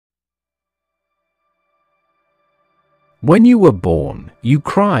When you were born, you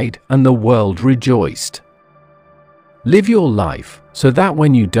cried and the world rejoiced. Live your life so that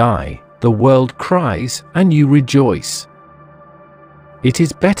when you die, the world cries and you rejoice. It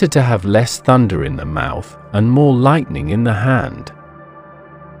is better to have less thunder in the mouth and more lightning in the hand.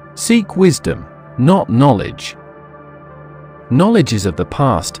 Seek wisdom, not knowledge. Knowledge is of the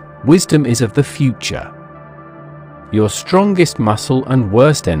past, wisdom is of the future. Your strongest muscle and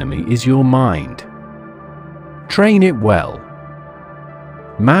worst enemy is your mind. Train it well.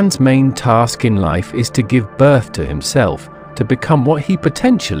 Man's main task in life is to give birth to himself, to become what he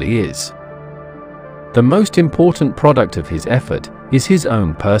potentially is. The most important product of his effort is his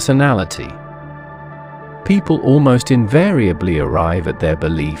own personality. People almost invariably arrive at their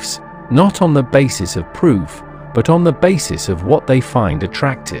beliefs, not on the basis of proof, but on the basis of what they find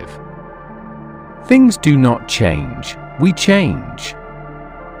attractive. Things do not change, we change.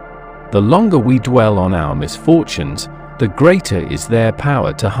 The longer we dwell on our misfortunes, the greater is their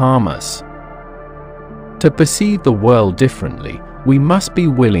power to harm us. To perceive the world differently, we must be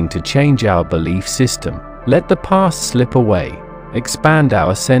willing to change our belief system, let the past slip away, expand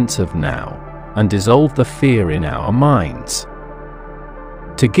our sense of now, and dissolve the fear in our minds.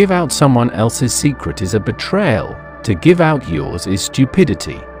 To give out someone else's secret is a betrayal, to give out yours is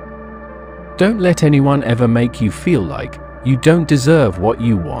stupidity. Don't let anyone ever make you feel like you don't deserve what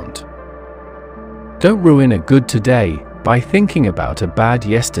you want. Don't ruin a good today by thinking about a bad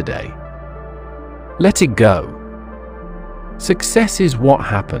yesterday. Let it go. Success is what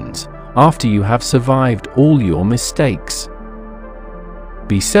happens after you have survived all your mistakes.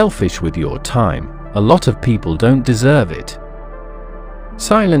 Be selfish with your time, a lot of people don't deserve it.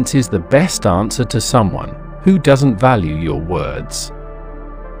 Silence is the best answer to someone who doesn't value your words.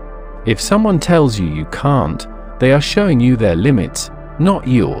 If someone tells you you can't, they are showing you their limits, not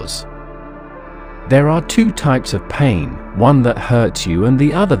yours. There are two types of pain, one that hurts you and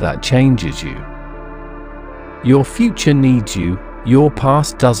the other that changes you. Your future needs you, your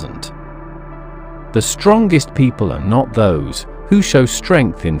past doesn't. The strongest people are not those who show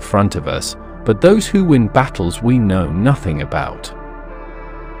strength in front of us, but those who win battles we know nothing about.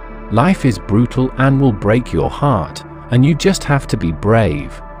 Life is brutal and will break your heart, and you just have to be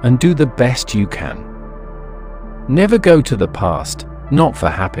brave and do the best you can. Never go to the past, not for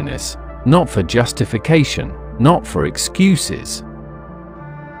happiness, not for justification, not for excuses.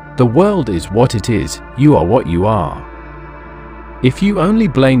 The world is what it is, you are what you are. If you only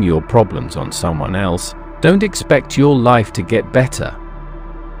blame your problems on someone else, don't expect your life to get better.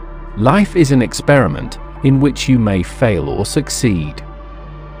 Life is an experiment in which you may fail or succeed.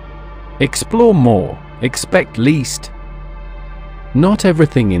 Explore more, expect least. Not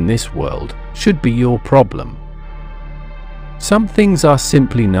everything in this world should be your problem. Some things are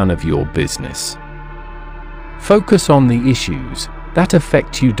simply none of your business. Focus on the issues that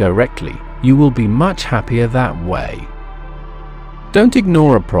affect you directly. You will be much happier that way. Don't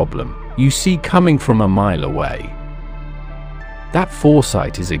ignore a problem you see coming from a mile away. That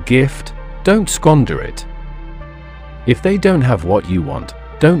foresight is a gift, don't squander it. If they don't have what you want,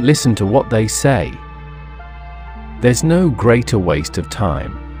 don't listen to what they say. There's no greater waste of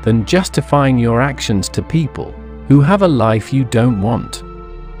time than justifying your actions to people who have a life you don't want.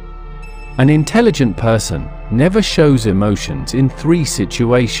 An intelligent person never shows emotions in 3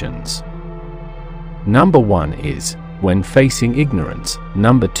 situations. Number 1 is when facing ignorance,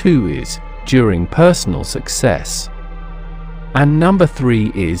 number 2 is during personal success, and number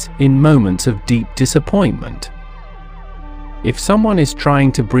 3 is in moments of deep disappointment. If someone is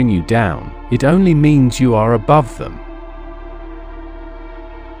trying to bring you down, it only means you are above them.